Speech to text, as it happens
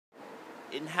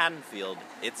In Haddonfield,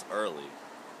 it's early.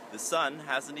 The sun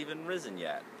hasn't even risen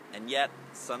yet, and yet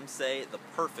some say the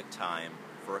perfect time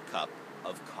for a cup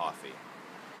of coffee.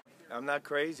 I'm not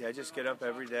crazy. I just get up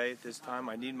every day at this time.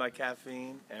 I need my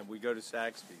caffeine, and we go to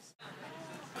Saxby's.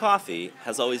 Coffee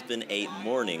has always been a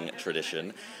morning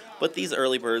tradition, but these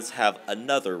early birds have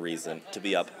another reason to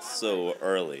be up so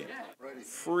early.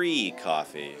 Free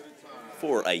coffee.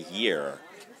 For a year.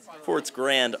 For its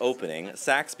grand opening,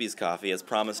 Saxby's Coffee has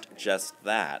promised just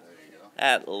that,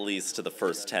 at least to the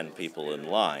first 10 people in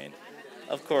line.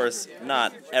 Of course,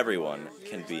 not everyone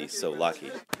can be so lucky.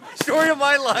 Story of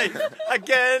my life!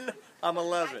 Again, I'm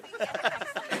 11.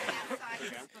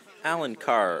 Alan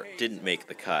Carr didn't make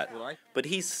the cut, but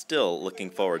he's still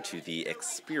looking forward to the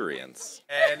experience.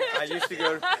 And I used to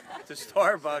go to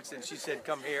Starbucks, and she said,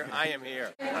 "Come here, I am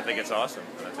here." I think it's awesome.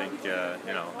 I think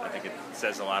I think it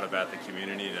says a lot about the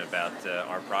community and about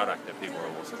our product that people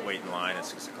will wait in line at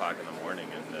 6 o'clock in the morning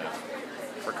and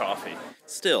for coffee.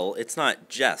 Still, it's not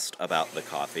just about the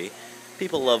coffee.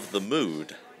 People love the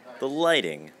mood, the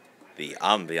lighting, the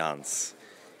ambiance,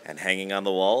 and hanging on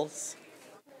the walls,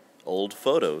 old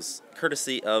photos,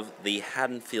 courtesy of the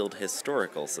Haddonfield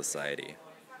Historical Society.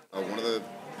 One of the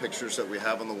pictures that we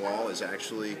have on the wall is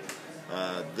actually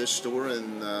this store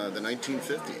in the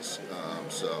 1950s,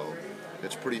 so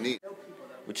it's pretty neat.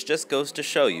 Which just goes to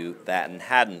show you that in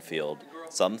Haddonfield,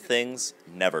 some things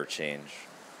never change.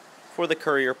 For the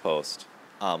Courier Post,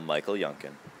 I'm Michael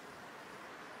Yunkin.